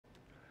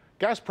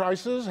Gas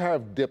prices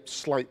have dipped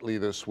slightly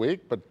this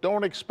week, but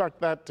don't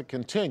expect that to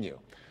continue.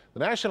 The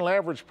national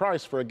average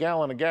price for a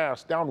gallon of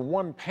gas down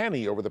 1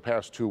 penny over the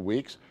past 2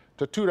 weeks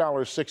to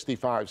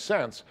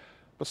 $2.65.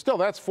 But still,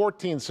 that's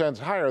 14 cents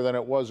higher than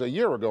it was a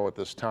year ago at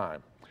this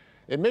time.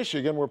 In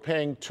Michigan, we're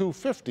paying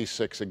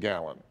 $2.56 a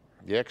gallon.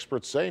 The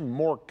experts say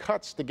more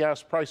cuts to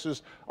gas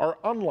prices are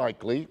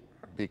unlikely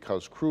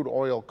because crude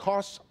oil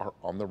costs are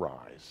on the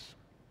rise.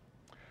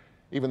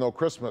 Even though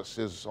Christmas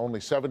is only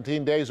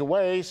 17 days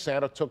away,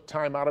 Santa took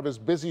time out of his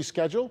busy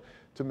schedule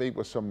to meet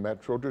with some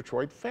Metro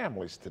Detroit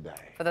families today.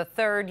 For the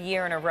third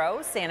year in a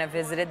row, Santa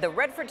visited the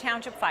Redford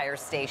Township Fire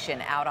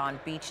Station out on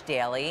Beach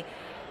Daily.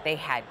 They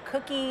had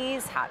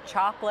cookies, hot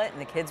chocolate, and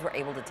the kids were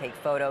able to take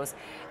photos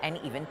and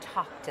even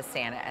talk to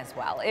Santa as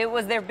well. It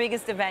was their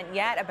biggest event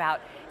yet. About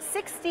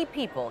 60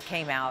 people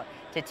came out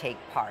to take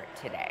part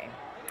today.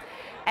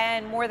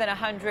 And more than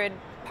 100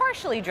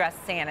 partially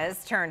dressed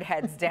Santas turned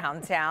heads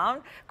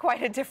downtown.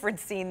 Quite a different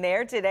scene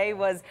there. Today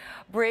was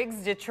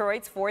Briggs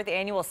Detroit's 4th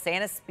annual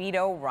Santa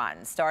Speedo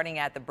Run. Starting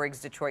at the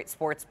Briggs Detroit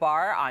Sports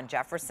Bar on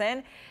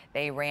Jefferson,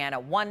 they ran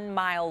a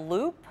 1-mile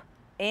loop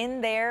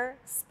in their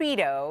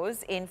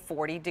Speedos in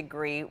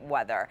 40-degree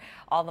weather.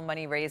 All the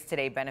money raised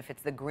today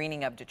benefits the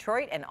Greening of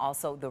Detroit and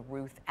also the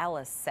Ruth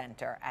Ellis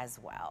Center as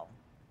well.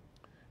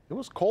 It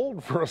was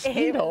cold for a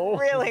Speedo. It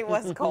really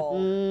was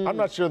cold. I'm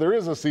not sure there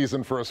is a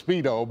season for a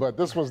Speedo, but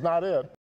this was not it.